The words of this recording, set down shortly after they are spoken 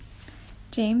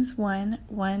James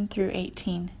 1:1 through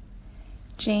 18.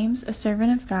 James, a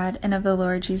servant of God and of the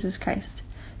Lord Jesus Christ,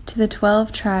 to the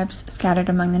 12 tribes scattered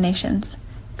among the nations.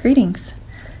 Greetings.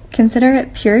 Consider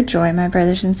it pure joy, my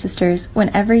brothers and sisters,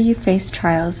 whenever you face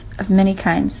trials of many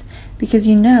kinds, because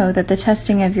you know that the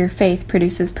testing of your faith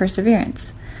produces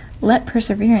perseverance. Let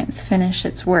perseverance finish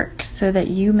its work, so that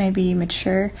you may be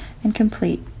mature and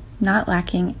complete, not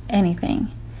lacking anything.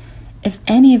 If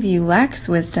any of you lacks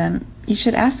wisdom, you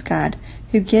should ask God,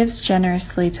 who gives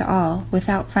generously to all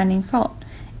without finding fault,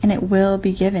 and it will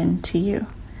be given to you.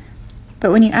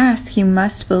 But when you ask, you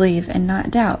must believe and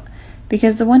not doubt,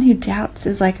 because the one who doubts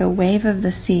is like a wave of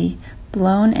the sea,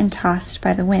 blown and tossed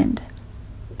by the wind.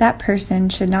 That person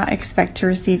should not expect to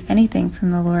receive anything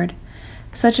from the Lord.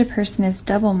 Such a person is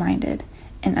double-minded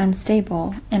and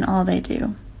unstable in all they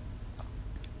do.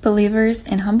 Believers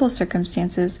in humble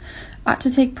circumstances ought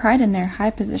to take pride in their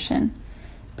high position,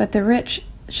 but the rich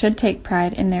should take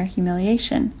pride in their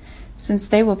humiliation, since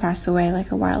they will pass away like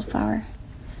a wildflower.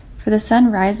 For the sun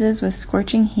rises with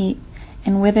scorching heat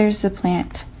and withers the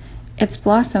plant. Its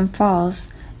blossom falls,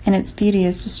 and its beauty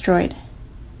is destroyed.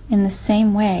 In the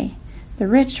same way, the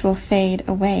rich will fade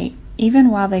away even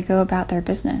while they go about their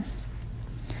business.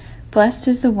 Blessed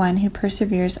is the one who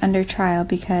perseveres under trial,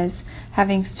 because,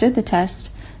 having stood the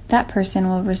test, that person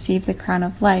will receive the crown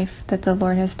of life that the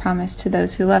Lord has promised to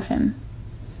those who love him.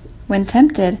 When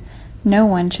tempted, no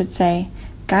one should say,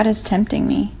 "God is tempting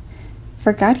me."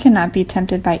 For God cannot be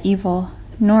tempted by evil,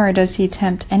 nor does he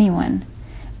tempt anyone.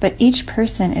 But each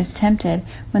person is tempted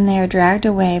when they are dragged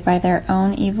away by their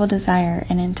own evil desire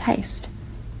and enticed.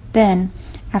 Then,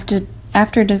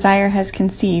 after desire has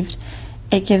conceived,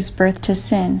 it gives birth to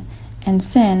sin, and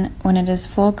sin, when it is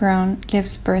full grown,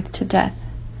 gives birth to death.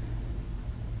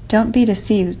 Don't be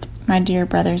deceived, my dear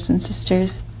brothers and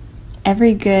sisters.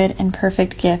 Every good and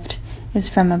perfect gift is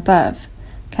from above,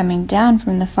 coming down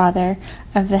from the Father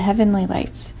of the heavenly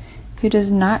lights, who does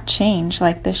not change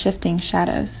like the shifting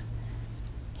shadows.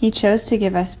 He chose to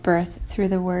give us birth through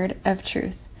the word of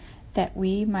truth, that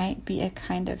we might be a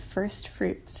kind of first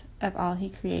fruits of all he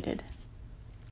created.